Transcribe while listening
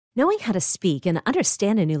Knowing how to speak and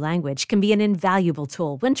understand a new language can be an invaluable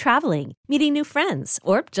tool when traveling, meeting new friends,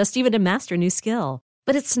 or just even to master a new skill.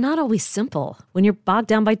 But it's not always simple when you're bogged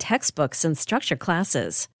down by textbooks and structured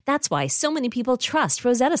classes. That's why so many people trust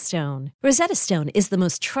Rosetta Stone. Rosetta Stone is the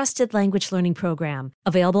most trusted language learning program,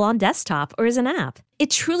 available on desktop or as an app. It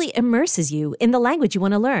truly immerses you in the language you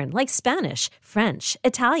want to learn, like Spanish, French,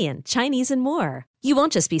 Italian, Chinese, and more. You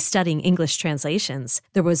won't just be studying English translations.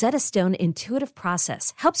 The Rosetta Stone intuitive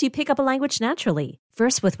process helps you pick up a language naturally,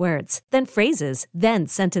 first with words, then phrases, then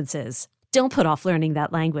sentences. Don't put off learning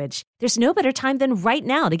that language. There's no better time than right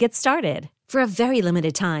now to get started. For a very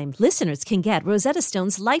limited time, listeners can get Rosetta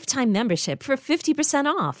Stone's lifetime membership for 50%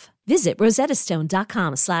 off. Visit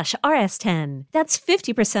rosettastone.com/rs10. That's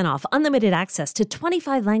 50% off unlimited access to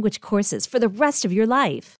 25 language courses for the rest of your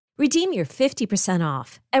life. Redeem your 50%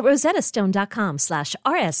 off at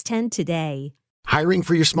rosettastone.com/rs10 today. Hiring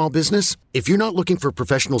for your small business? If you're not looking for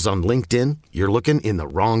professionals on LinkedIn, you're looking in the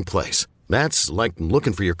wrong place. That's like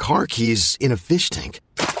looking for your car keys in a fish tank.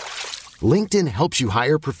 LinkedIn helps you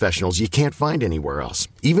hire professionals you can't find anywhere else,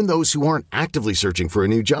 even those who aren't actively searching for a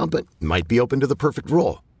new job but might be open to the perfect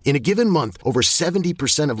role. In a given month, over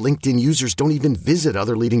 70% of LinkedIn users don't even visit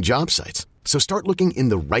other leading job sites. So start looking in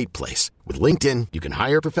the right place. With LinkedIn, you can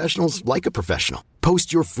hire professionals like a professional.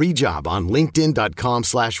 Post your free job on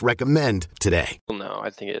linkedin.com/recommend today. No, I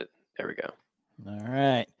think there we go. All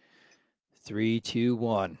right. 3, 2,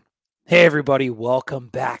 1. Hey, everybody. Welcome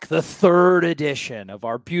back. The third edition of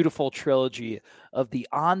our beautiful trilogy of the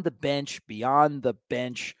On the Bench, Beyond the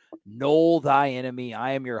Bench, Noel Thy Enemy.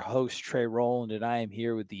 I am your host, Trey Rowland, and I am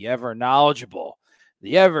here with the ever knowledgeable,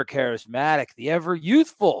 the ever charismatic, the ever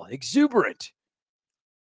youthful, exuberant,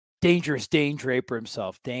 dangerous Dane Draper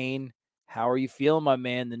himself. Dane, how are you feeling, my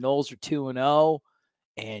man? The Noles are 2-0,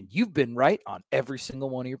 and you've been right on every single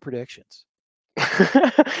one of your predictions.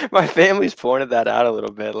 My family's pointed that out a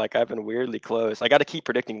little bit. Like, I've been weirdly close. I got to keep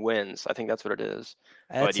predicting wins. I think that's what it is.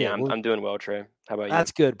 But yeah, I'm doing well, Trey. How about you?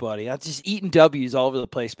 That's good, buddy. I'm just eating W's all over the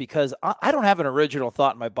place because I don't have an original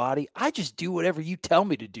thought in my body. I just do whatever you tell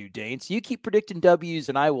me to do, Dane. So you keep predicting W's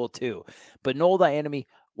and I will too. But Noel Thy Enemy,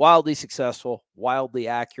 wildly successful, wildly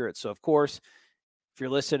accurate. So, of course, if you're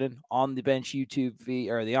listening on the Bench YouTube feed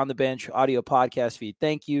or the On the Bench audio podcast feed,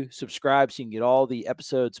 thank you. Subscribe so you can get all the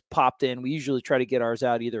episodes popped in. We usually try to get ours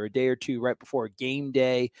out either a day or two right before game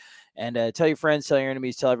day. And tell your friends, tell your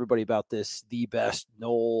enemies, tell everybody about this, the best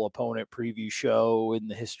Noel opponent preview show in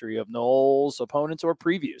the history of Noel's opponents or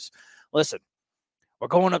previews. Listen, we're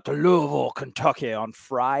going up to Louisville, Kentucky on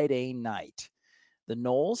Friday night. The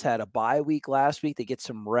Noles had a bye week last week. They get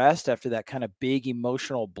some rest after that kind of big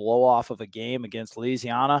emotional blow-off of a game against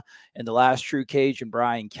Louisiana and the last true Cajun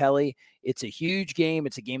Brian Kelly. It's a huge game.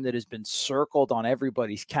 It's a game that has been circled on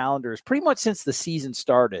everybody's calendars pretty much since the season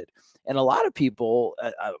started. And a lot of people,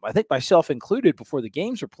 I think myself included, before the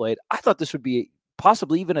games were played, I thought this would be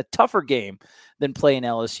possibly even a tougher game than playing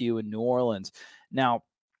LSU in New Orleans. Now,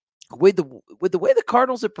 with the way the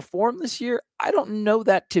Cardinals have performed this year, I don't know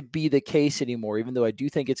that to be the case anymore, even though I do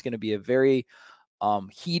think it's going to be a very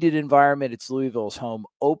heated environment. It's Louisville's home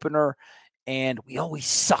opener, and we always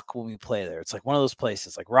suck when we play there. It's like one of those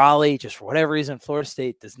places like Raleigh, just for whatever reason, Florida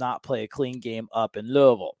State does not play a clean game up in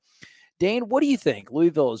Louisville. Dane, what do you think?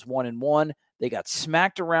 Louisville is 1-1. They got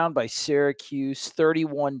smacked around by Syracuse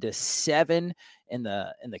 31-7 in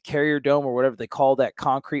the Carrier Dome, or whatever they call that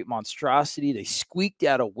concrete monstrosity. They squeaked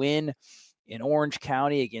out a win in Orange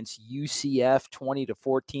County against UCF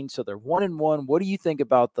 20-14. So they're 1-1. What do you think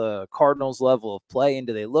about the Cardinals' level of play, and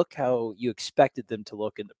do they look how you expected them to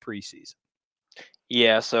look in the preseason?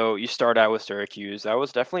 Yeah, so you start out with Syracuse. That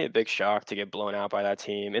was definitely a big shock to get blown out by that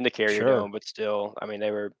team in the Carrier Dome, but still, I mean,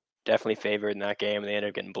 they were definitely favored in that game, and they ended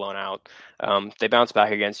up getting blown out. They bounced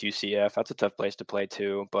back against UCF. That's a tough place to play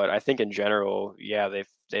too. But I think in general, yeah,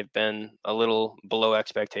 they've been a little below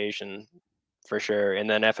expectation for sure. And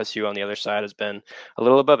then FSU on the other side has been a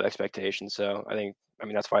little above expectation. So I mean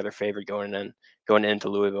that's why they're favored going into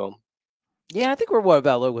Louisville. Yeah, I think we're with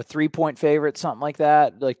 3-point favorites, something like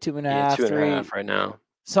that, like 2.5, yeah, 2.5 3 right now,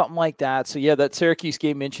 something like that. So yeah, that Syracuse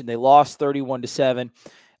game mentioned, they lost 31-7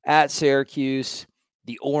 at Syracuse.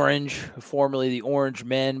 The Orange, formerly the Orange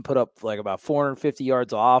Men, put up like about 450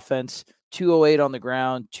 yards of offense, 208 on the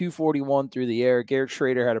ground, 241 through the air. Garrett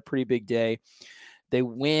Schrader had a pretty big day. They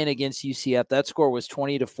win against UCF. That score was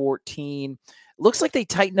 20-14. Looks like they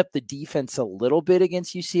tightened up the defense a little bit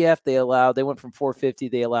against UCF. They went from 450.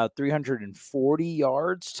 They allowed 340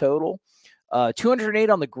 yards total. 208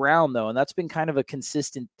 on the ground, though, and that's been kind of a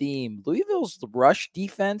consistent theme. Louisville's rush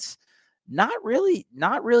defense not really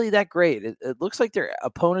that great. It looks like their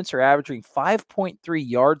opponents are averaging 5.3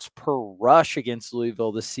 yards per rush against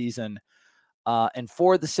Louisville this season. And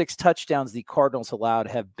 4 of the 6 touchdowns the Cardinals allowed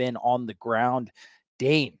have been on the ground.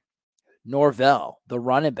 Dane, Norvell, the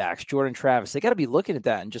running backs, Jordan Travis, they got to be looking at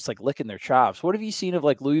that and just like licking their chops. What have you seen of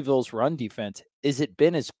like Louisville's run defense? Is it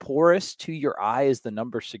been as porous to your eye as the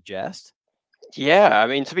numbers suggest? Yeah, I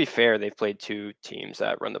mean, to be fair, they've played 2 teams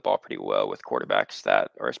that run the ball pretty well with quarterbacks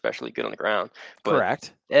that are especially good on the ground. But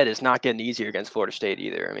Correct. It is not getting easier against Florida State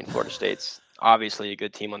either. I mean, Florida State's obviously a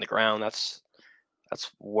good team on the ground. That's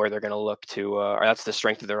where they're going to look to, or that's the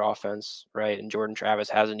strength of their offense, right? And Jordan Travis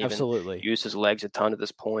hasn't even used his legs a ton at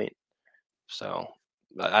this point. So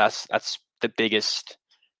that's the biggest,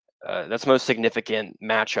 that's the most significant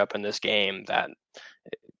matchup in this game that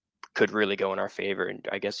could really go in our favor, and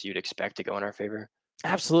I guess you'd expect to go in our favor.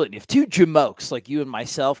 Absolutely. If 2 Jamokes like you and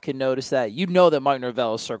myself can notice that, you know that Mike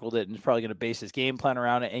Norvell has circled it and is probably going to base his game plan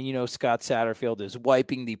around it. And you know Scott Satterfield is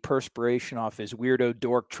wiping the perspiration off his weirdo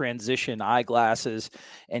dork transition eyeglasses,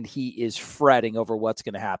 and he is fretting over what's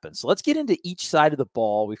going to happen. So let's get into each side of the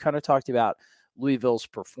ball. We've kind of talked about Louisville's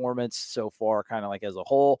performance so far, kind of like as a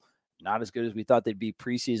whole. Not as good as we thought they'd be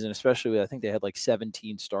preseason, especially I think they had like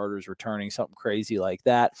 17 starters returning, something crazy like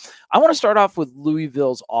that. I want to start off with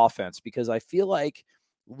Louisville's offense because I feel like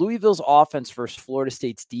Louisville's offense versus Florida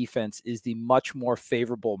State's defense is the much more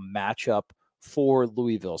favorable matchup for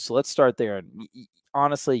Louisville. So let's start there. And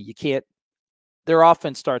honestly, you can't, their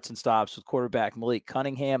offense starts and stops with quarterback Malik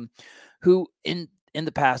Cunningham, who in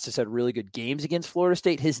the past has had really good games against Florida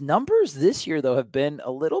State. His numbers this year, though, have been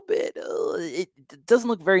a little bit, it doesn't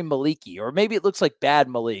look very Malik-y, or maybe it looks like bad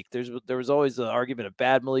Malik. There was always the argument of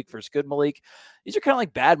bad Malik versus good Malik. These are kind of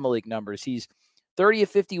like bad Malik numbers. He's 30 of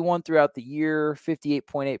 51 throughout the year,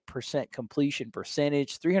 58.8% completion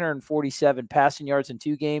percentage, 347 passing yards in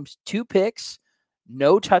 2 games, 2 picks,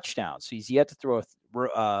 no touchdowns. So he's yet to throw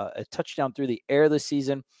a touchdown through the air this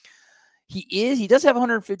season. He does have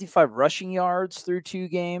 155 rushing yards through 2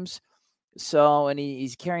 games. So, and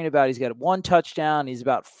he's he's got 1 touchdown. He's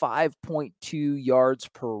about 5.2 yards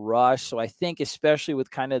per rush. So I think especially with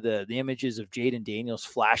kind of the images of Jaden Daniels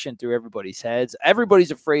flashing through everybody's heads,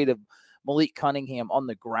 everybody's afraid of Malik Cunningham on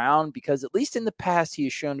the ground because at least in the past, he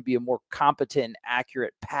has shown to be a more competent and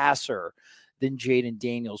accurate passer than Jaden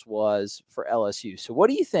Daniels was for LSU. So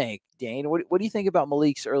what do you think, Dane? What do you think about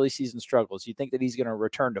Malik's early season struggles? Do you think that he's going to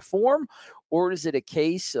return to form, or is it a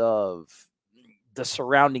case of the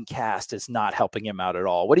surrounding cast is not helping him out at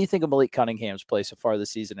all? What do you think of Malik Cunningham's play so far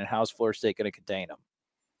this season, and how's Florida State going to contain him?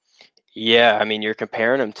 Yeah, I mean, you're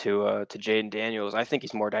comparing him to Jaden Daniels. I think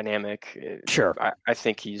he's more dynamic. Sure. I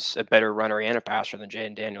think he's a better runner and a passer than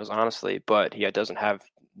Jaden Daniels, honestly, but he doesn't have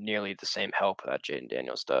nearly the same help that Jaden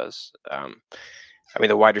Daniels does. I mean,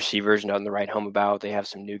 the wide receivers, nothing to write home about. They have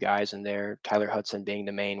some new guys in there, Tyler Hudson being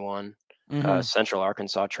the main one. Central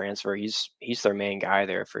Arkansas transfer. He's their main guy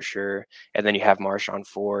there for sure. And then you have Marshawn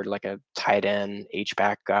Ford, like a tight end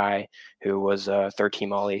H-back guy who was a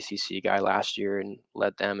 13 All-ACC guy last year and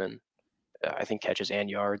led them in, I think, catches and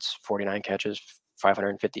yards, 49 catches,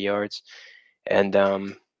 550 yards. And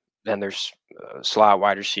then there's slot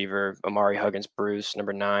wide receiver Amari Huggins Bruce,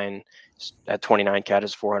 number 9, at 29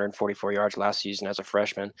 catches, 444 yards last season as a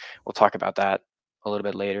freshman. We'll talk about that a little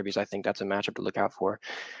bit later because I think that's a matchup to look out for.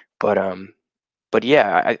 But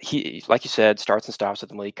yeah, he, like you said, starts and stops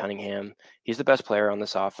with Malik Cunningham. He's the best player on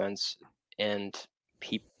this offense, and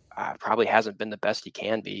he probably hasn't been the best he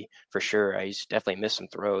can be for sure. He's definitely missed some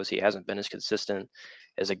throws. He hasn't been as consistent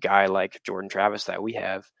as a guy like Jordan Travis that we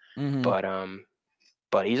have.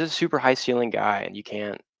 But he's a super high ceiling guy, and you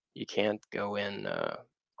can't go in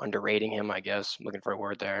underrating him, I guess. I'm looking for a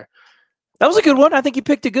word there. That was a good one. I think you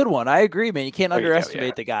picked a good one. I agree, man. You can't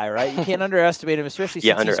underestimate the guy, right? You can't underestimate him, especially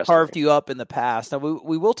since he's carved you up in the past. Now,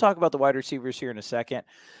 we will talk about the wide receivers here in a second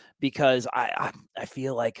because I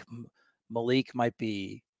feel like Malik might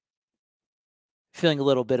be feeling a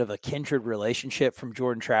little bit of a kindred relationship from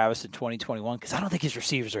Jordan Travis in 2021 because I don't think his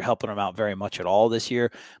receivers are helping him out very much at all this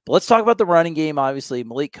year. But let's talk about the running game. Obviously,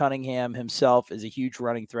 Malik Cunningham himself is a huge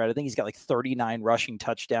running threat. I think he's got like 39 rushing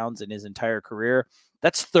touchdowns in his entire career.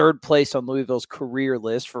 That's 3rd place on Louisville's career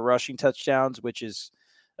list for rushing touchdowns,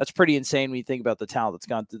 that's pretty insane when you think about the talent that's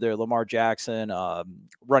gone through there. Lamar Jackson,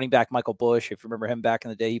 running back Michael Bush, if you remember him back in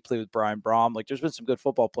the day, he played with Brian Brom. Like, there's been some good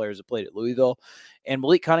football players that played at Louisville, and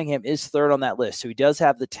Malik Cunningham is 3rd on that list. So he does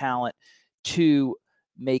have the talent to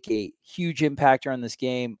make a huge impact on this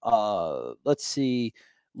game. Let's see.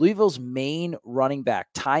 Louisville's main running back,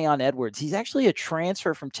 Tyon Edwards. He's actually a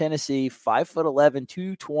transfer from Tennessee, 5'11",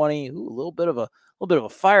 220. A little bit of a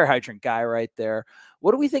fire hydrant guy right there.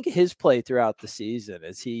 What do we think of his play throughout the season?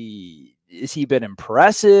 Has he been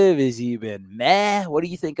impressive? Has he been meh? What do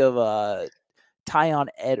you think of Tyon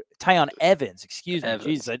Evans? Excuse me.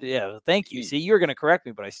 Jeez, thank you. See, you were going to correct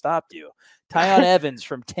me, but I stopped you. Tyon Evans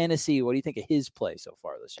from Tennessee. What do you think of his play so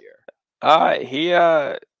far this year?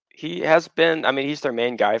 He has been. I mean, he's their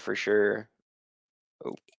main guy for sure.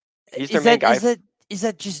 He's their main guy. Is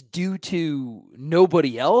that just due to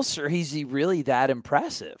nobody else, or is he really that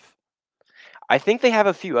impressive? I think they have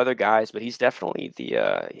a few other guys, but he's definitely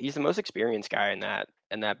he's the most experienced guy in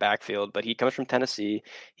that backfield. But he comes from Tennessee.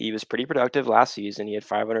 He was pretty productive last season. He had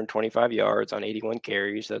 525 yards on 81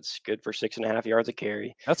 carries. That's good for 6.5 yards a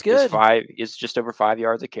carry. That's good. Is just over 5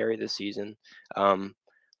 yards a carry this season.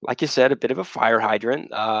 Like you said, a bit of a fire hydrant.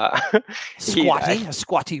 A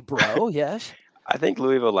squatty bro, yes. I think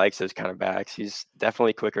Louisville likes those kind of backs. He's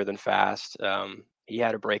definitely quicker than fast. He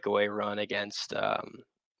had a breakaway run against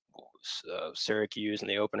Syracuse in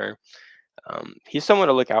the opener. He's someone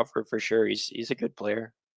to look out for sure. He's a good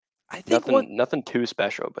player. I think nothing too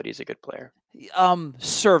special, but he's a good player.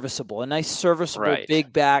 Serviceable, a nice serviceable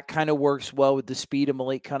big back, kind of works well with the speed of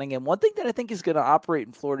Malik Cunningham. One thing that I think is going to operate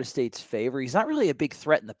in Florida State's favor, he's not really a big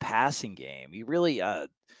threat in the passing game. He really,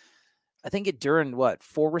 I think during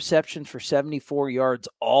 4 receptions for 74 yards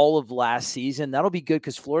all of last season. That'll be good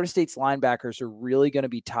because Florida State's linebackers are really going to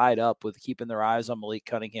be tied up with keeping their eyes on Malik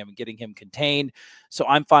Cunningham and getting him contained. So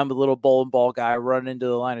I'm fine with a little bowling ball guy running into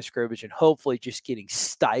the line of scrimmage and hopefully just getting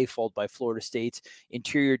stifled by Florida State's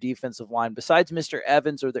interior defensive line. Besides Mr.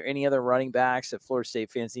 Evans, are there any other running backs that Florida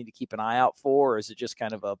State fans need to keep an eye out for, or is it just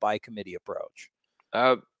kind of a by committee approach?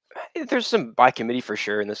 There's some by committee for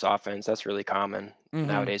sure in this offense. That's really common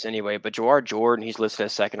nowadays anyway. But Jawar Jordan, he's listed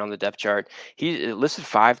as second on the depth chart. He's listed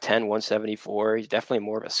 5'10", 174. He's definitely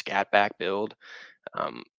more of a scat back build.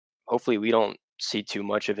 Hopefully we don't see too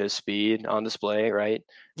much of his speed on display, right?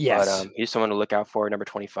 Yes. But he's someone to look out for, number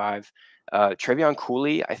 25. Trevion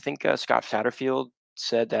Cooley, I think Scott Satterfield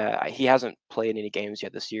said that he hasn't played any games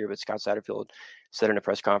yet this year, but Scott Satterfield said in a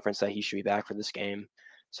press conference that he should be back for this game.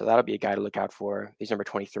 So that'll be a guy to look out for. He's number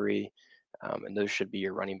 23, and those should be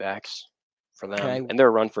your running backs for them. Okay. And they're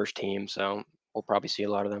a run-first team, so we'll probably see a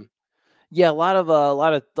lot of them. Yeah, a lot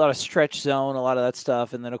of stretch zone, a lot of that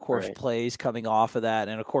stuff, and then of course plays coming off of that,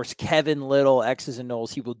 and of course Kevin Little, X's and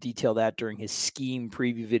Noles. He will detail that during his scheme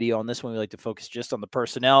preview video. On this one, we like to focus just on the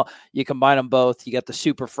personnel. You combine them both, you got the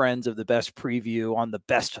super friends of the best preview on the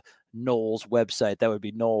best Noles website. That would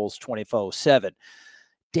be Noles 24/7.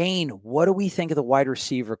 Dane, what do we think of the wide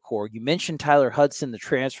receiver core? You mentioned Tyler Hudson, the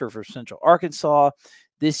transfer from Central Arkansas.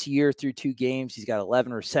 This year through 2 games, he's got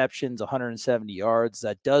 11 receptions, 170 yards.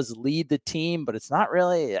 That does lead the team, but it's not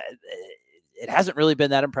really – it hasn't really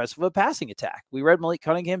been that impressive of a passing attack. We read Malik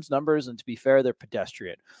Cunningham's numbers, and to be fair, they're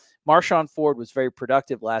pedestrian. Marshawn Ford was very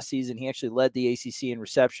productive last season. He actually led the ACC in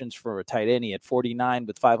receptions for a tight end. He had 49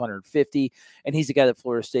 with 550, and he's a guy that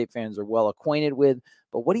Florida State fans are well acquainted with.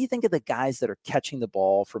 But what do you think of the guys that are catching the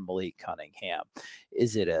ball for Malik Cunningham?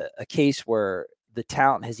 Is it a case where the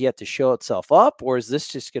talent has yet to show itself up, or is this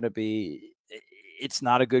just going to be it's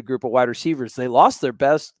not a good group of wide receivers? They lost their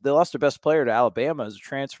best player to Alabama as a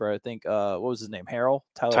transfer. I think what was his name? Tyler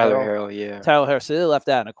Harrell, yeah. Tyler Harrell. So they left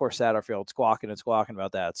that, and of course Satterfield squawking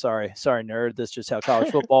about that. Sorry, nerd. That's just how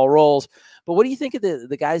college football rolls. But what do you think of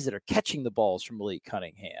the guys that are catching the balls from Malik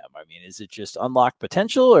Cunningham? I mean, is it just unlocked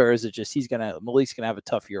potential, or is it just Malik's gonna have a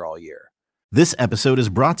tough year all year? This episode is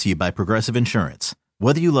brought to you by Progressive Insurance.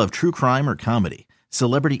 Whether you love true crime or comedy,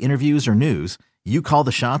 celebrity interviews or news, you call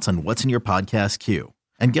the shots on what's in your podcast queue.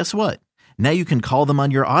 And guess what? Now you can call them on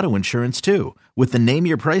your auto insurance too with the Name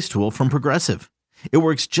Your Price tool from Progressive. It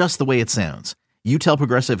works just the way it sounds. You tell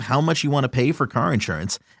Progressive how much you want to pay for car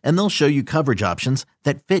insurance, and they'll show you coverage options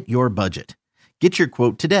that fit your budget. Get your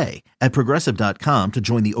quote today at Progressive.com to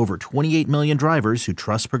join the over 28 million drivers who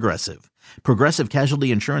trust Progressive. Progressive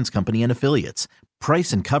Casualty Insurance Company and Affiliates.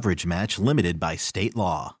 Price and coverage match limited by state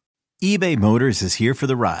law. eBay Motors is here for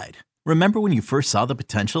the ride. Remember when you first saw the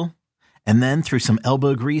potential? And then through some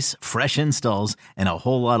elbow grease, fresh installs, and a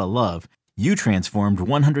whole lot of love, you transformed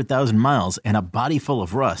 100,000 miles and a body full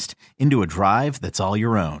of rust into a drive that's all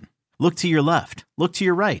your own. Look to your left. Look to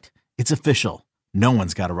your right. It's official. No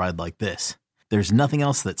one's got a ride like this. There's nothing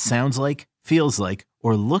else that sounds like, feels like,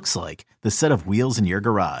 or looks like the set of wheels in your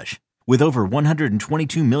garage. With over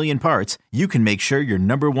 122 million parts, you can make sure your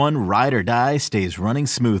number one ride or die stays running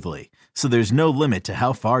smoothly. So there's no limit to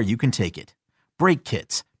how far you can take it. Brake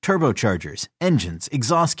kits, turbochargers, engines,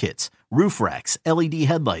 exhaust kits, Roof racks, LED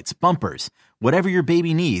headlights, bumpers, whatever your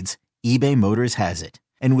baby needs, eBay Motors has it.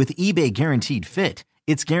 And with eBay Guaranteed Fit,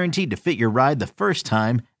 it's guaranteed to fit your ride the first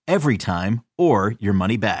time, every time, or your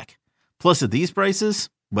money back. Plus, at these prices,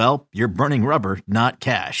 well, you're burning rubber, not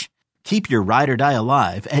cash. Keep your ride or die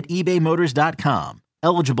alive at ebaymotors.com.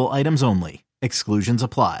 Eligible items only. Exclusions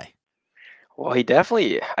apply. Well,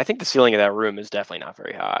 I think the ceiling of that room is definitely not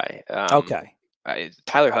very high. Okay.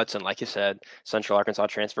 Tyler Hudson, like you said, Central Arkansas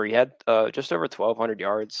transfer, he had just over 1,200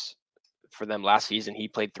 yards for them last season. He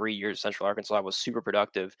played 3 years at Central Arkansas, was super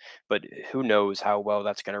productive, but who knows how well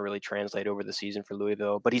that's going to really translate over the season for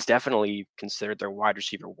Louisville. But he's definitely considered their wide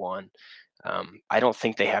receiver one. I don't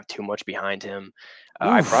think they have too much behind him.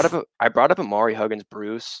 I brought up Amari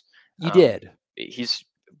Huggins-Bruce. You did.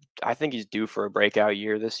 I think he's due for a breakout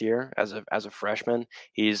year this year as a freshman.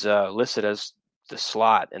 He's listed as the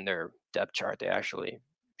slot in their depth chart. They actually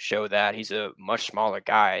show that he's a much smaller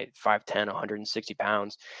guy, 5'10", 160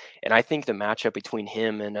 pounds. And I think the matchup between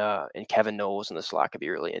him and Kevin Knowles in the slot could be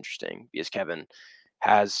really interesting because Kevin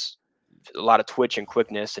has a lot of twitch and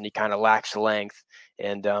quickness, and he kind of lacks length.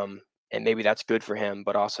 And maybe that's good for him,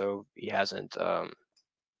 but also he hasn't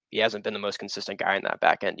been the most consistent guy in that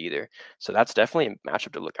back end either. So that's definitely a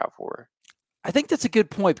matchup to look out for. I think that's a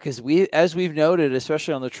good point because as we've noted,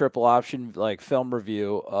 especially on the triple option like film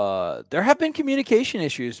review, there have been communication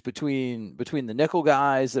issues between the nickel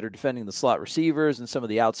guys that are defending the slot receivers and some of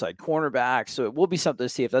the outside cornerbacks. So it will be something to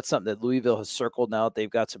see if that's something that Louisville has circled now that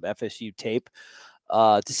they've got some FSU tape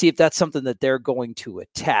to see if that's something that they're going to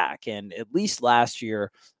attack. And at least last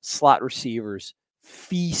year, slot receivers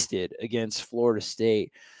feasted against Florida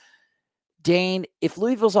State. Dane, if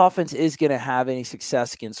Louisville's offense is going to have any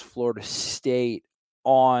success against Florida State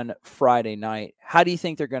on Friday night, how do you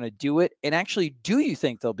think they're going to do it? And actually, do you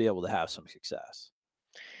think they'll be able to have some success?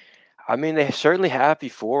 I mean, they certainly have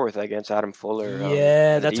before against Adam Fuller.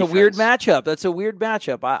 Yeah, that's a weird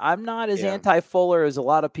matchup. I'm not as anti-Fuller as a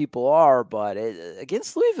lot of people are, but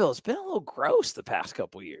against Louisville, it's been a little gross the past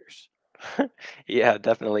couple years. Yeah,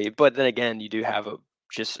 definitely. But then again, you do have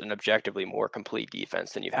just an objectively more complete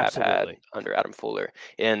defense than you have had under Adam Fuller.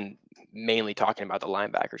 And mainly talking about the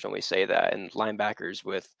linebackers when we say that, and linebackers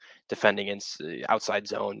with defending in outside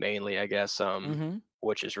zone mainly, I guess,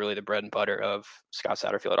 which is really the bread and butter of Scott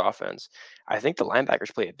Satterfield offense. I think the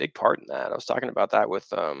linebackers play a big part in that. I was talking about that with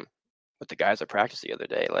the guys at practice the other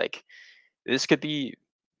day. Like, this could be,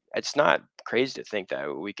 it's not crazy to think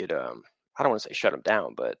that we could, I don't want to say shut them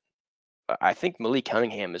down, but I think Malik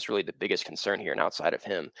Cunningham is really the biggest concern here, and outside of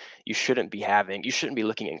him, you shouldn't be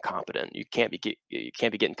looking incompetent. You can't be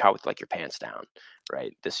getting caught with like your pants down,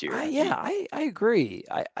 right? This year. I agree.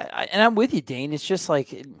 I and I'm with you, Dane. It's just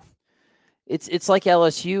like it's like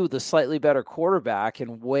LSU, the slightly better quarterback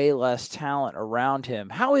and way less talent around him.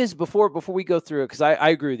 How is before we go through it? Because I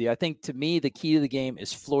agree with you. I think to me the key to the game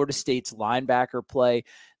is Florida State's linebacker play,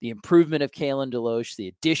 the improvement of Kalen DeLoach, the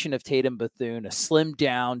addition of Tatum Bethune, a slimmed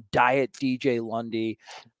down diet DJ Lundy.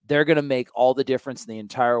 They're going to make all the difference in the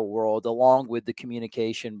entire world, along with the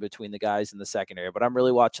communication between the guys in the secondary. But I'm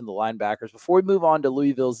really watching the linebackers. Before we move on to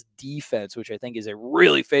Louisville's defense, which I think is a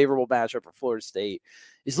really favorable matchup for Florida State,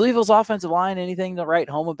 is Louisville's offensive line anything to write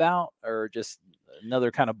home about, or just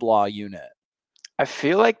another kind of blah unit? I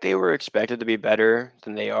feel like they were expected to be better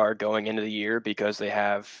than they are going into the year because they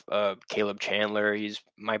have Caleb Chandler. He's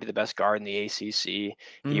might be the best guard in the ACC.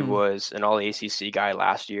 He was an all-ACC guy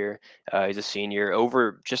last year. He's a senior.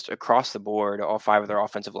 Just across the board, all five of their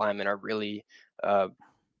offensive linemen are really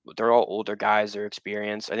they're all older guys. They're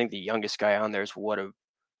experienced. I think the youngest guy on there is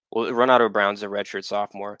Renato Brown's a redshirt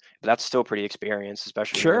sophomore, but that's still pretty experienced,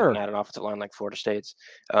 especially looking at an offensive line like Florida State's.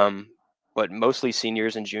 But mostly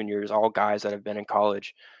seniors and juniors, all guys that have been in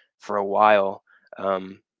college for a while.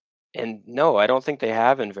 And no, I don't think they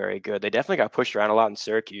have been very good. They definitely got pushed around a lot in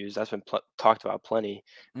Syracuse. That's been talked about plenty.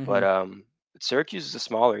 But Syracuse is a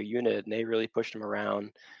smaller unit, and they really pushed them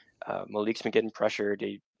around. Malik's been getting pressured.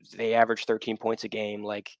 They average 13 points a game.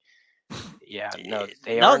 Like,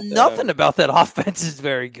 nothing about that offense is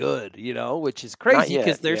very good, which is crazy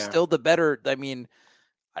because they're still the better. I mean,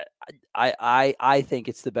 I think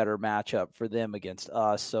it's the better matchup for them against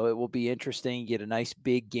us. So it will be interesting. Get a nice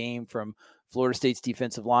big game from Florida State's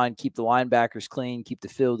defensive line, keep the linebackers clean, keep the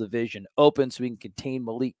field division open so we can contain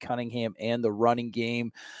Malik Cunningham and the running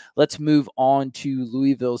game. Let's move on to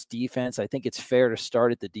Louisville's defense. I think it's fair to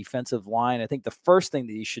start at the defensive line. I think the first thing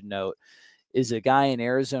that you should note is a guy in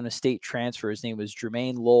Arizona State transfer. His name was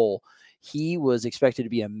Jermaine Lowell. He was expected to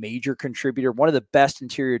be a major contributor, one of the best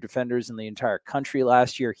interior defenders in the entire country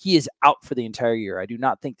last year. He is out for the entire year. I do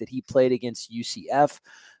not think that he played against UCF,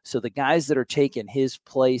 So the guys that are taking his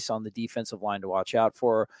place on the defensive line to watch out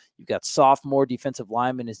for, you've got sophomore defensive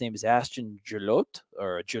lineman. His name is Ashton Gilote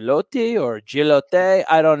or Gilote.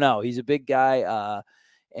 I don't know. He's a big guy.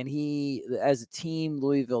 And he, as a team,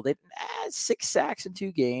 Louisville, they've had 6 sacks in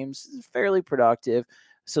 2 games, fairly productive.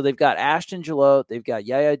 So they've got Ashton Gilote, they've got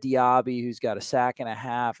Yaya Diaby, who's got a sack and a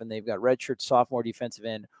half, and they've got redshirt sophomore defensive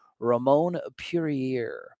end Ramon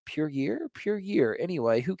Puryear.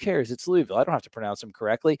 Anyway, who cares? It's Louisville. I don't have to pronounce him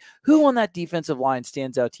correctly. Who on that defensive line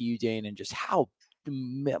stands out to you, Dane, and just how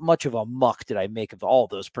much of a muck did I make of all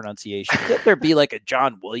those pronunciations? Could there be like a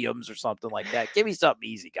John Williams or something like that? Give me something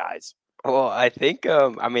easy, guys. Well, I think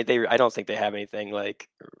I don't think they have anything like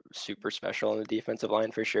super special on the defensive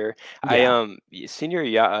line for sure. Yeah.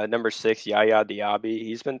 Senior number 6 Yaya Diaby,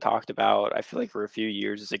 he's been talked about, I feel like, for a few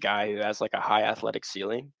years as a guy who has like a high athletic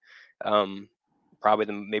ceiling. Probably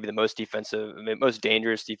maybe the most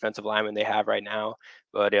dangerous defensive lineman they have right now.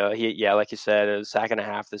 But like you said, a sack and a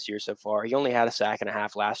half this year so far. He only had a sack and a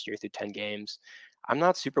half last year through 10 games. I'm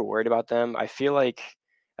not super worried about them. I feel like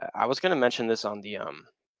I was going to mention this on the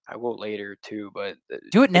I will later too, but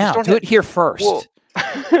do it now. Do it here first. Well,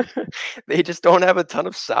 they just don't have a ton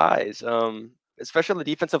of size, especially on the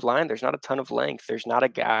defensive line. There's not a ton of length. There's not a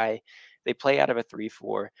guy. They play out of a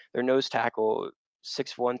 3-4. Their nose tackle,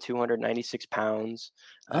 6'1", 296 pounds.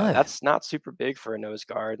 That's not super big for a nose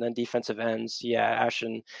guard. And then defensive ends,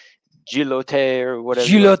 Ashton Gilote or whatever.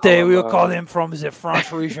 Gilote, we'll call him from the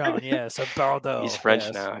French region. Yes, a Bordeaux. He's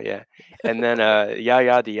French now, yeah. And then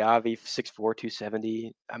Yaya Diaby, 6'4",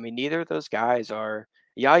 270. I mean, neither of those guys are.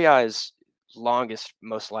 Yaya is longest,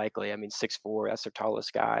 most likely. I mean, 6'4", that's their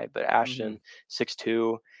tallest guy. But Ashton,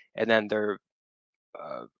 6'2", and then they're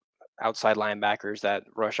outside linebackers that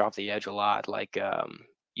rush off the edge a lot, like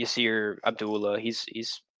Yasir Abdullah. He's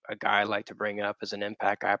a guy I like to bring up as an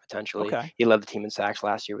impact guy potentially. Okay. He led the team in sacks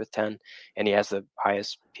last year with 10, and he has the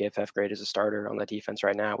highest PFF grade as a starter on the defense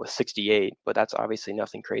right now with 68, but that's obviously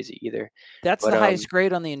nothing crazy either. That's the highest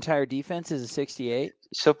grade on the entire defense is a 68?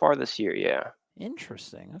 So far this year, yeah.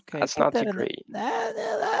 Interesting. Okay. That's not too great.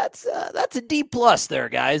 That's a D+ there,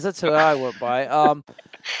 guys. That's who I went by.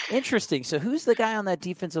 Interesting. So who's the guy on that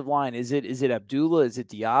defensive line? Is it Abdullah? Is it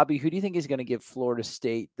Diaby? Who do you think is going to give Florida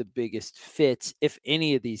State the biggest fits, if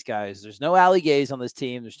any of these guys? There's no Ali Gays on this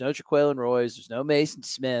team. There's no Jaquelin Roys. There's no Mason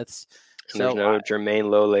Smiths. There's no Jermaine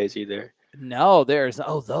Loles either. No, there's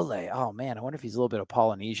Lole. Oh man, I wonder if he's a little bit of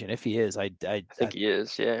Polynesian. If he is, I think he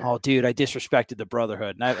is. Yeah. Oh, dude, I disrespected the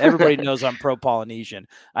brotherhood, and everybody knows I'm pro Polynesian.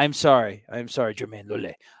 I'm sorry, Jermaine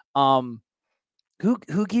Lole.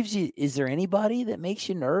 Who gives you? Is there anybody that makes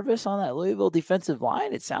you nervous on that Louisville defensive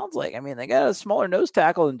line? It sounds like. I mean, they got a smaller nose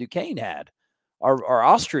tackle than Duquesne had. Our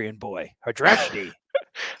Austrian boy, Hadrechny.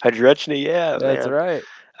 Hadrechny, yeah, that's man. right.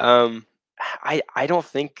 I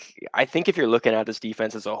think if you're looking at this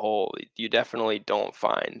defense as a whole, you definitely don't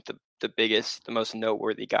find the most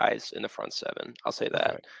noteworthy guys in the front 7. I'll say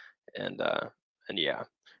that. Okay. And yeah,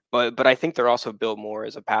 but I think they're also built more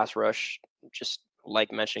as a pass rush, just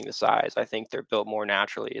like mentioning the size. I think they're built more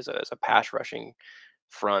naturally as a pass rushing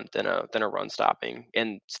front than a run stopping,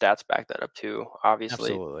 and stats back that up too.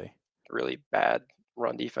 Obviously, absolutely, really bad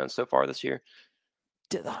run defense so far this year.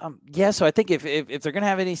 So I think if they're going to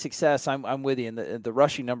have any success, I'm with you. And the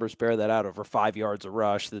rushing numbers bear that out, over 5 yards of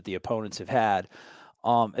rush that the opponents have had,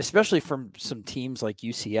 especially from some teams like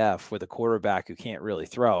UCF with a quarterback who can't really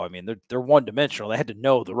throw. I mean, they're one-dimensional. They had to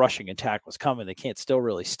know the rushing attack was coming. They can't still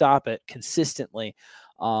really stop it consistently.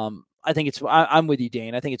 I think I'm with you,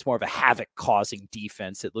 Dane. I think it's more of a havoc-causing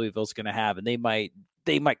defense that Louisville's going to have, and they might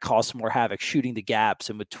cause some more havoc shooting the gaps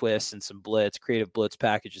and with twists and some blitz, creative blitz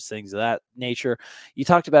packages, things of that nature. You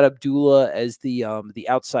talked about Abdullah as the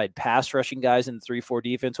outside pass rushing guys in the 3-4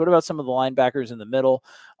 defense. What about some of the linebackers in the middle?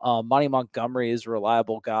 Monty Montgomery is a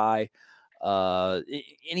reliable guy.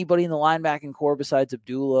 Anybody in the linebacking core besides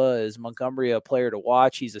Abdullah? Is Montgomery a player to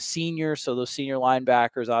watch? He's a senior, so those senior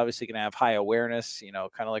linebackers obviously going to have high awareness,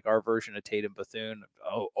 kind of like our version of Tatum Bethune,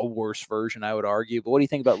 a worse version, I would argue. But what do you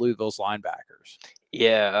think about Louisville's linebackers?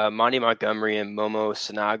 Yeah, Monty Montgomery and Momo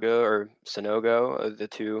Sanogo are the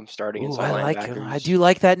two starting inside linebackers. I do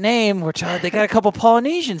like that name. They got a couple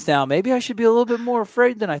Polynesians now. Maybe I should be a little bit more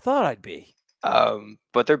afraid than I thought I'd be.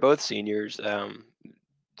 But they're both seniors.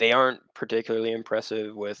 They aren't particularly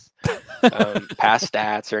impressive with past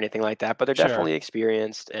stats or anything like that, but they're definitely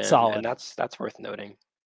experienced and solid. And that's worth noting.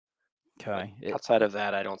 Okay. Outside of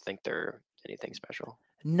that, I don't think they're anything special.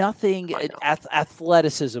 Nothing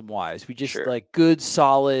athleticism wise. We just like good,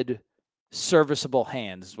 solid, serviceable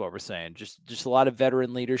hands is what we're saying. Just a lot of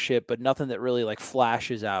veteran leadership, but nothing that really like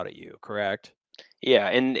flashes out at you. Correct? Yeah,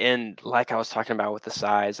 and like I was talking about with the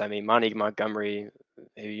size, I mean, Monty Montgomery,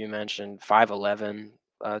 who you mentioned, 5'11",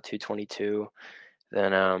 222.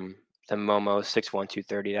 Then Momo 6'1",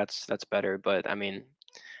 230. That's better. But I mean,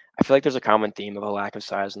 I feel like there's a common theme of a lack of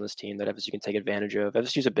size on this team that FSU can take advantage of.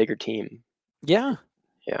 FSU's a bigger team. Yeah.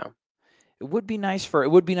 Yeah. It would be nice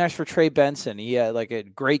for Trey Benson. He had like a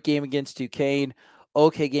great game against Duquesne,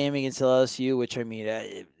 okay game against LSU, which I mean,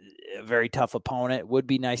 a very tough opponent. It would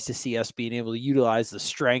be nice to see us being able to utilize the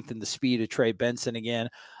strength and the speed of Trey Benson again.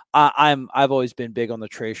 I've always been big on the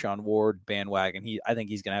Trayshawn Ward bandwagon. I think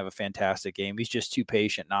he's going to have a fantastic game. He's just too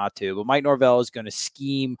patient not to. But Mike Norvell is going to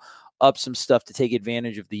scheme up some stuff to take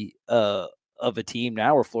advantage of of a team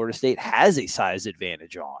now where Florida State has a size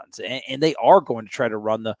advantage on, and they are going to try to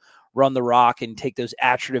run the rock and take those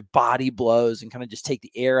attritive body blows and kind of just take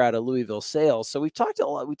the air out of Louisville's sails. So we've talked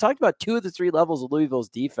about 2 of the 3 levels of Louisville's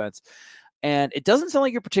defense, and it doesn't sound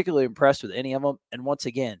like you're particularly impressed with any of them. And once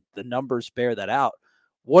again, the numbers bear that out.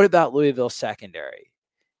 What about Louisville's secondary?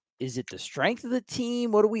 Is it the strength of the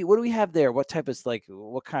team? What do we have there? What type of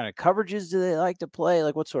what kind of coverages do they like to play?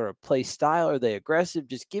 Like what sort of play style? Are they aggressive?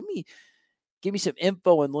 Just give me some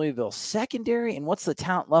info on Louisville's secondary, and what's the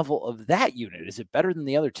talent level of that unit? Is it better than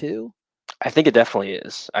the other 2? I think it definitely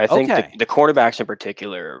is. I think the cornerbacks in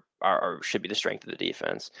particular should be the strength of the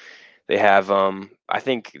defense. They have, I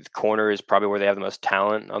think the corner is probably where they have the most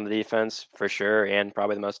talent on the defense for sure, and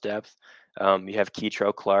probably the most depth. You have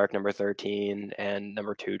Keytro Clark, number 13, and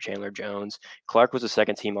number 2, Chandler Jones. Clark was a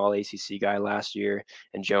second-team All-ACC guy last year,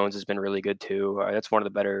 and Jones has been really good too. That's one of the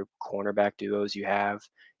better cornerback duos you have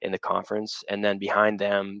in the conference. And then behind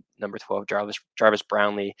them, number 12, Jarvis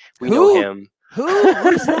Brownlee. We know him. Who?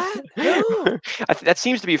 What is that? Who? That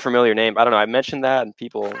seems to be a familiar name. I don't know. I mentioned that, and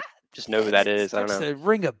people just know who that is. I don't know. Starts to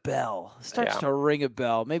ring a bell. Starts to ring a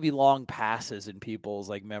bell. Maybe long passes in people's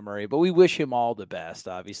memory, but we wish him all the best.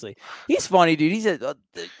 Obviously, he's funny, dude. He's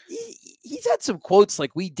had some quotes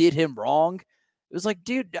like "We did him wrong." It was like,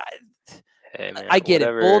 dude, hey, man, I get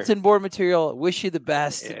whatever. it. Bulletin board material. Wish you the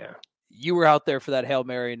best. Yeah. You were out there for that Hail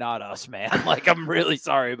Mary, not us, man. I'm really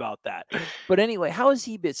sorry about that. But anyway, how has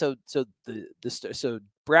he been? So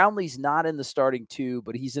Brownlee's not in the starting 2,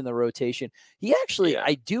 but he's in the rotation. He actually,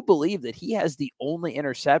 I do believe that he has the only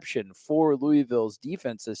interception for Louisville's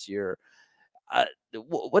defense this year.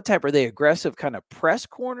 What type are they? Aggressive kind of press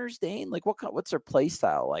corners, Dane? What's their play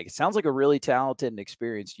style like? It sounds like a really talented and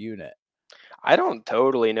experienced unit. I don't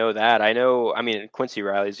totally know that. I mean, Quincy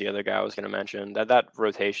Riley's the other guy I was going to mention. That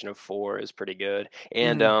rotation of 4 is pretty good.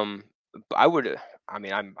 And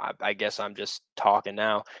I guess I'm just talking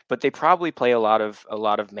now, but they probably play a lot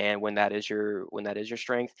of man when that is your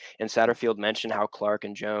strength. And Satterfield mentioned how Clark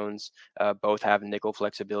and Jones both have nickel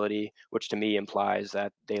flexibility, which to me implies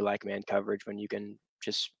that they like man coverage when you can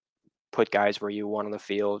just put guys where you want on the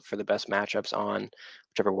field for the best matchups on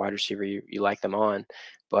whichever wide receiver you like them on.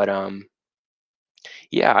 But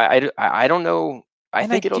yeah, I don't know. I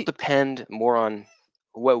think it'll depend more on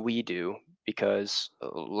what we do because,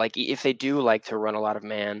 if they do like to run a lot of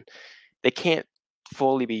man, they can't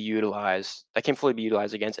fully be utilized. That can't fully be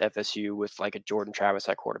utilized against FSU with a Jordan Travis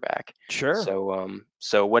at quarterback. Sure.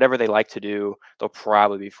 So whatever they like to do, they'll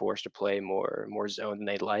probably be forced to play more zone than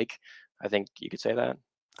they'd like. I think you could say that.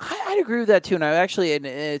 I'd agree with that too. And and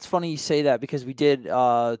it's funny you say that because we did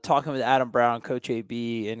talking with Adam Brown, Coach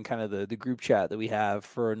AB, in kind of the group chat that we have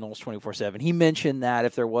for Noles 24/7. He mentioned that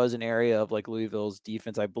if there was an area of Louisville's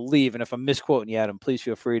defense, I believe, and if I'm misquoting you, Adam, please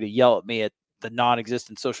feel free to yell at me at the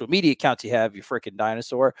non-existent social media accounts you have, you freaking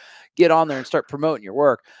dinosaur. Get on there and start promoting your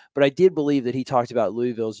work. But I did believe that he talked about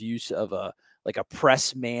Louisville's use of a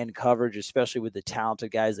press man coverage, especially with the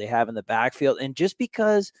talented guys they have in the backfield. And just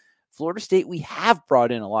because Florida State, we have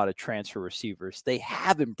brought in a lot of transfer receivers. They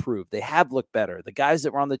have improved. They have looked better. The guys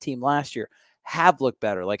that were on the team last year have looked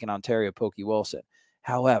better, like in Ontario Pokey Wilson.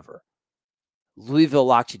 However, Louisville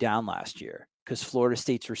locked you down last year because Florida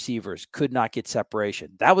State's receivers could not get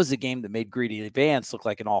separation. That was the game that made Greedy Vance look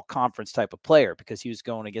like an all-conference type of player because he was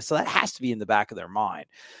going against. So that has to be in the back of their mind.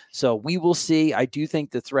 So we will see. I do think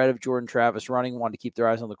the threat of Jordan Travis running, wanted to keep their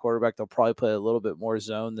eyes on the quarterback. They'll probably play a little bit more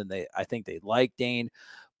zone than I think they like, Dane.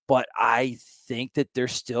 But I think that they're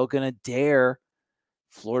still going to dare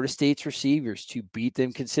Florida State's receivers to beat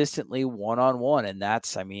them consistently one-on-one. And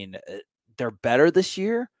they're better this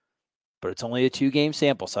year, but it's only a 2-game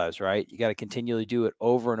sample size, right? You got to continually do it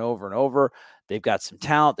over and over and over. They've got some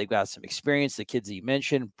talent. They've got some experience. The kids that you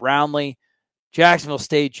mentioned, Brownlee, Jacksonville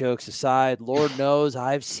State, jokes aside, Lord knows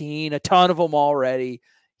I've seen a ton of them already.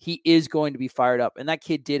 He is going to be fired up. And that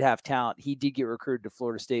kid did have talent. He did get recruited to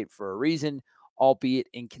Florida State for a reason. albeit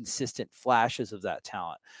inconsistent flashes of that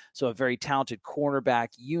talent. So a very talented cornerback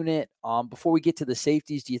unit. Before we get to the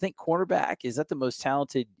safeties, do you think cornerback, is that the most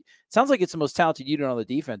talented? Sounds like it's the most talented unit on the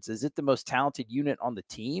defense. Is it the most talented unit on the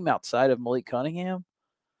team outside of Malik Cunningham?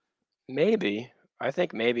 Maybe. I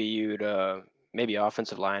think maybe maybe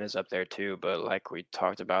offensive line is up there too, but like we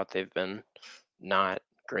talked about, they've been not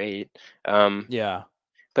great. Yeah.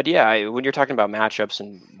 But yeah, when you're talking about matchups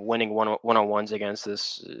and winning one-on-ones against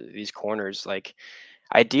these corners, like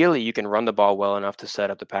ideally you can run the ball well enough to set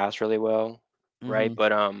up the pass really well, right?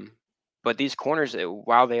 Mhm. But these corners,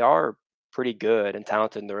 while they are pretty good and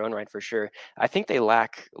talented in their own right for sure, I think they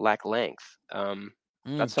lack length.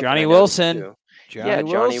 That's something I Johnny noticed Wilson. too. Yeah,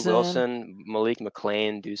 Johnny Johnny Wilson. Wilson, Malik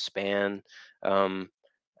McLean, Deuce Spann.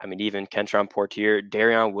 I mean, even Kentron Portier,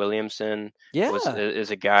 Darion Williamson Yeah. is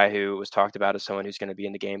a guy who was talked about as someone who's going to be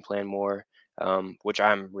in the game plan more, which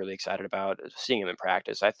I'm really excited about. Seeing him in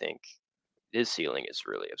practice, I think his ceiling is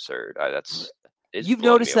really absurd. It's You've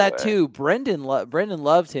blown me noticed that away. too. Brendan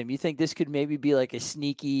loved him. You think this could maybe be like a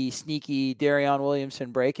sneaky Darion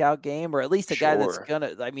Williamson breakout game, or at least a guy that's Sure.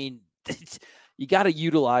 gonna, I mean, you got to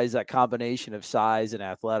utilize that combination of size and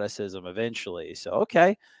athleticism eventually. So,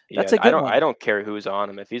 okay, that's Yeah, a good I one. don't care who's on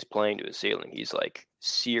him. If he's playing to his ceiling, he's like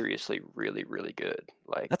seriously really, really good.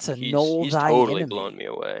 Like That's a Knoll he's Thy totally blown Enemy. me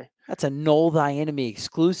away. That's a Knoll Thy Enemy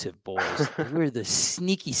exclusive, boys. We're the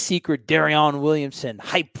sneaky secret Darion Williamson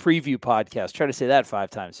hype preview podcast. Try to say that 5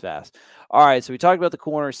 times fast. All right, so we talked about the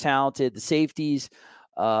corners, talented, the safeties,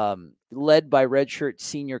 led by redshirt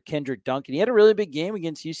senior Kendrick Duncan. He had a really big game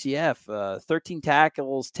against UCF. 13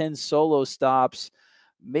 tackles, 10 solo stops,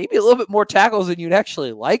 maybe a little bit more tackles than you'd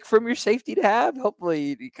actually like from your safety to have.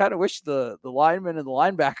 Hopefully, you kind of wish the linemen and the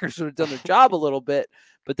linebackers would have done their job a little bit.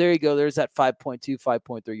 But there you go. There's that 5.2,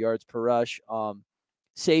 5.3 yards per rush.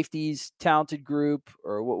 Safeties, talented group,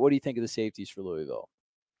 or what do you think of the safeties for Louisville?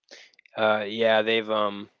 Yeah, they've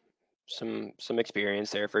some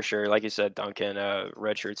experience there for sure. Like you said, Duncan,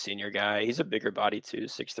 redshirt senior guy. He's a bigger body too,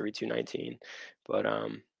 6'3", 219.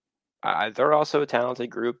 But they're also a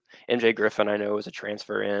talented group. MJ Griffin, I know, is a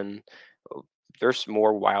transfer in. There's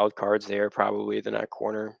more wild cards there probably than at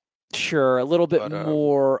corner. Sure, a little bit But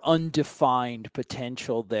more undefined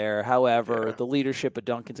potential there. However, yeah. the leadership of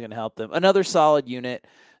Duncan's going to help them. Another solid unit.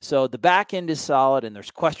 So the back end is solid, and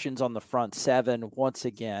there's questions on the front seven. Once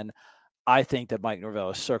again, I think that Mike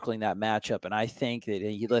Norvell is circling that matchup, and I think that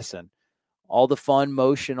listen, all the fun,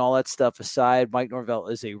 motion, all that stuff aside, Mike Norvell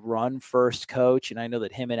is a run-first coach, and I know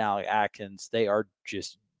that him and Alec Atkins, they are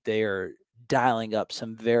dialing up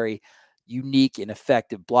some very unique and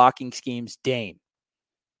effective blocking schemes. Dane,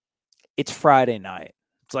 it's Friday night.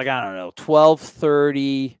 It's like, I don't know,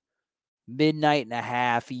 12:30, midnight and a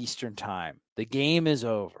half Eastern time. The game is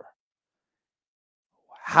over.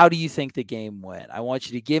 How do you think the game went? I want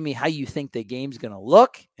you to give me how you think the game's going to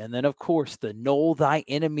look. And then, of course, the Knoll Thy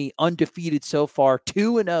Enemy undefeated so far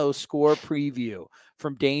 2-0 score preview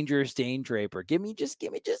from Dangerous Dane Draper. Give me just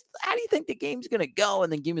how do you think the game's going to go?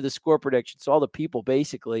 And then give me the score prediction. So all the people,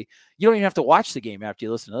 basically, you don't even have to watch the game after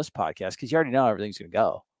you listen to this podcast because you already know everything's going to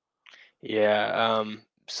go. Yeah.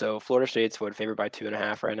 So Florida State's favored by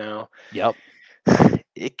 2.5 right now. Yep.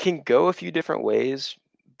 It can go a few different ways,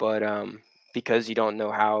 but because you don't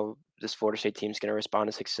know how this Florida State team is going to respond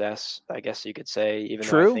to success, I guess you could say, even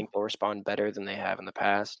though I think they'll respond better than they have in the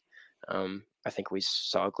past. I think we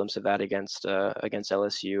saw a glimpse of that against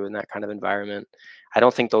LSU in that kind of environment. I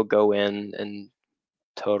don't think they'll go in and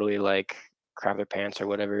totally like crap their pants or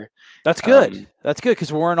whatever. That's good. That's good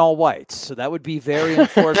because we're wearing all whites, so that would be very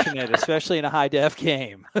unfortunate, especially in a high def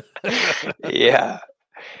game. Yeah.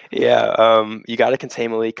 You got to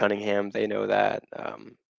contain Malik Cunningham. They know that.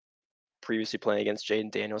 Previously playing against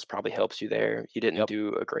Jaden Daniels probably helps you there. You didn't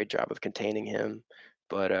do a great job of containing him,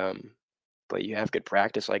 but you have good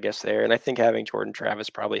practice, I guess, there. And I think having Jordan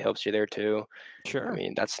Travis probably helps you there too. Sure. I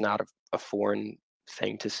mean, that's not a foreign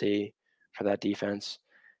thing to see for that defense.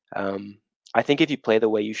 I think if you play the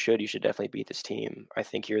way you should definitely beat this team. I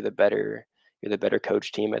think you're the better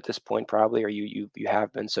coach team at this point, probably, or you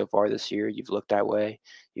have been so far this year. You've looked that way.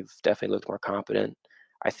 You've definitely looked more competent.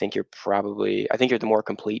 I think you're the more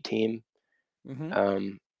complete team.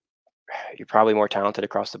 Mm-hmm. You're probably more talented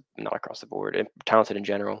not across the board, talented in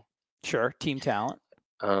general. Sure, team talent.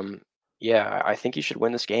 Yeah, I think you should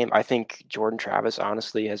win this game. I think Jordan Travis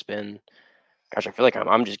honestly has been. Gosh, I feel like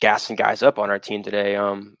I'm just gassing guys up on our team today.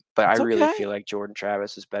 But I really feel like Jordan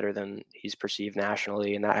Travis is better than he's perceived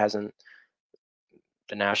nationally, and the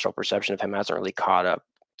national perception of him hasn't really caught up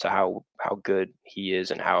to how good he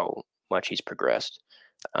is and how much he's progressed.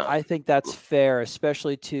 I think that's fair,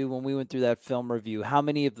 especially too when we went through that film review. How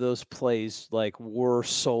many of those plays were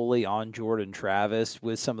solely on Jordan Travis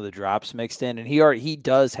with some of the drops mixed in? And he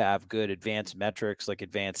does have good advanced metrics, like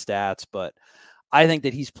advanced stats, but I think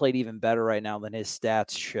that he's played even better right now than his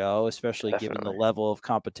stats show, especially given the level of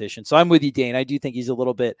competition. So I'm with you, Dane. I do think he's a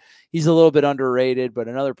little bit underrated, but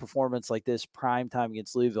another performance like this, prime time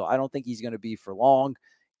against Louisville, I don't think he's going to be for long.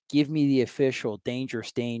 Give me the official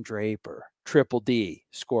Dangerous Dane Draper Triple D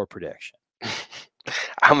score prediction.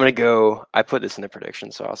 I'm going to go, I put this in the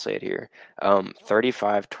prediction, so I'll say it here.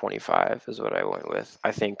 35-25 is what I went with.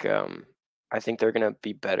 I think they're going to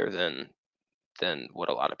be better than what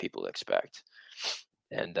a lot of people expect.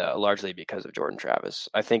 And largely because of Jordan Travis.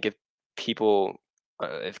 I think if people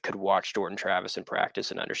could watch Jordan Travis in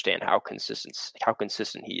practice and understand how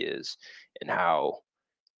consistent he is, and how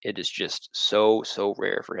it is just so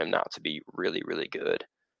rare for him not to be really, really good.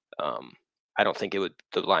 I don't think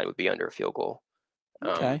the line would be under a field goal.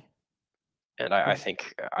 Okay. And I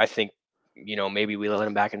think maybe we let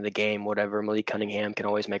him back into the game. Whatever. Malik Cunningham can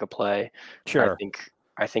always make a play. Sure.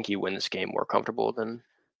 I think he win this game more comfortably than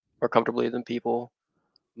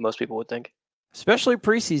most people would think. Especially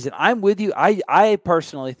preseason. I'm with you. I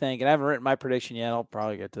personally think, and I haven't written my prediction yet. I'll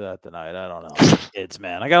probably get to that tonight. I don't know. Kids,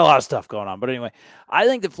 man. I got a lot of stuff going on. But anyway, I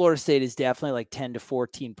think that Florida State is definitely like 10 to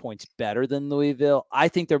 14 points better than Louisville. I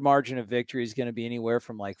think their margin of victory is going to be anywhere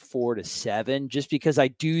from like 4 to 7, just because I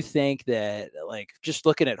do think that, like, just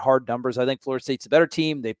looking at hard numbers, I think Florida State's a better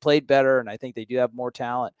team. They played better, and I think they do have more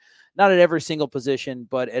talent. Not at every single position,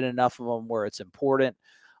 but at enough of them where it's important.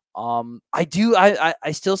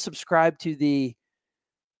 I still subscribe to the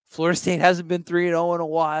Florida State hasn't been 3-0 in a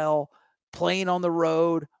while, playing on the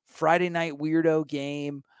road, Friday night weirdo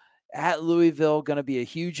game at Louisville, going to be a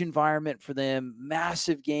huge environment for them,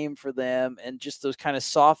 massive game for them, and just those kind of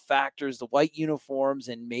soft factors, the white uniforms,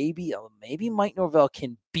 and maybe Mike Norvell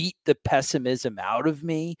can beat the pessimism out of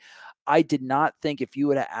me. I did not think, if you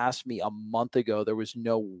would have asked me a month ago, there was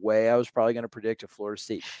no way I was probably going to predict a Florida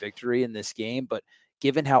State victory in this game, but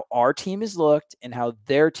given how our team has looked and how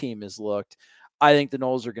their team has looked, I think the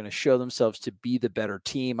Noles are going to show themselves to be the better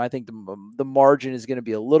team. I think the margin is going to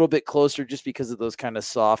be a little bit closer just because of those kind of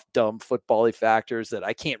soft, dumb, football-y factors that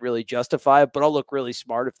I can't really justify, but I'll look really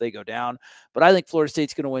smart if they go down. But I think Florida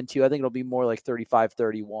State's going to win too. I think it'll be more like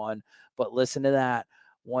 35-31. But listen to that.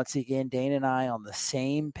 Once again, Dane and I on the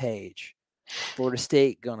same page. Florida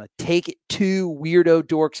State going to take it to weirdo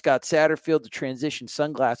dork Scott Satterfield. The transition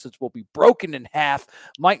sunglasses will be broken in half.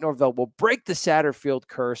 Mike Norvell will break the Satterfield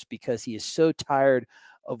curse because he is so tired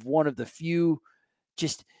of one of the few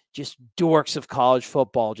just dorks of college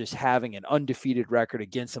football just having an undefeated record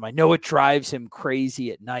against him. I know it drives him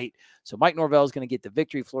crazy at night. So Mike Norvell is going to get the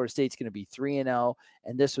victory. Florida State's going to be 3-0.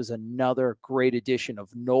 And this was another great edition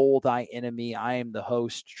of Knoll Thy Enemy. I am the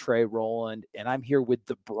host, Trey Rowland, and I'm here with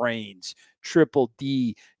the brains, Triple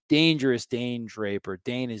D, Dangerous Dane Draper.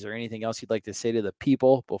 Dane, is there anything else you'd like to say to the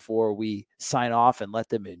people before we sign off and let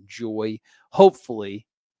them enjoy, hopefully,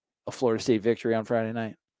 a Florida State victory on Friday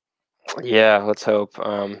night? Yeah, let's hope.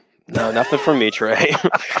 No, nothing from me, Trey.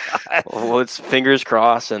 Well, it's fingers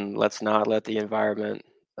crossed, and let's not let the environment.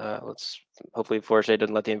 Hopefully Florida State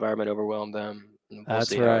doesn't let the environment overwhelm them. We'll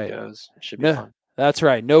see how it goes. It should be fun. That's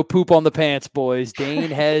right. No poop on the pants, boys. Dane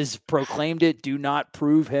has proclaimed it. Do not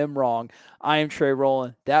prove him wrong. I am Trey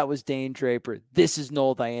Rowland. That was Dane Draper. This is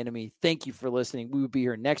Knoll Thy Enemy. Thank you for listening. We will be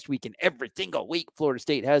here next week and every single week. Florida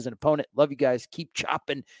State has an opponent. Love you guys. Keep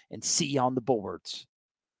chopping and see you on the boards.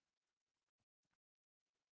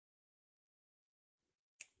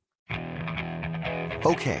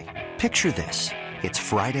 Okay, picture this. It's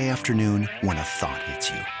Friday afternoon when a thought hits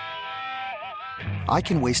you. I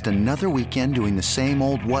can waste another weekend doing the same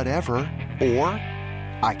old whatever, or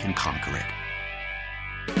I can conquer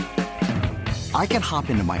it. I can hop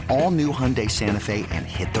into my all-new Hyundai Santa Fe and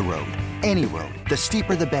hit the road. Any road. The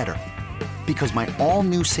steeper, the better. Because my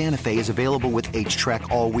all-new Santa Fe is available with H-Track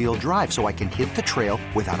all-wheel drive, so I can hit the trail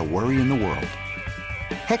without a worry in the world.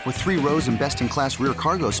 Heck, with 3 rows and best-in-class rear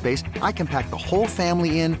cargo space, I can pack the whole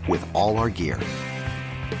family in with all our gear.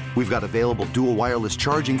 We've got available dual wireless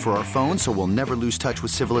charging for our phones, so we'll never lose touch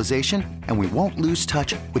with civilization, and we won't lose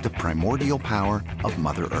touch with the primordial power of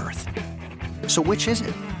Mother Earth. So which is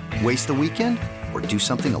it? Waste the weekend or do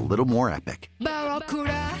something a little more epic?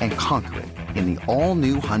 And conquer it in the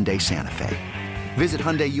all-new Hyundai Santa Fe. Visit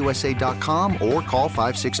HyundaiUSA.com or call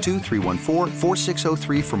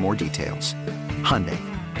 562-314-4603 for more details. Hyundai,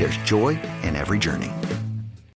 there's joy in every journey.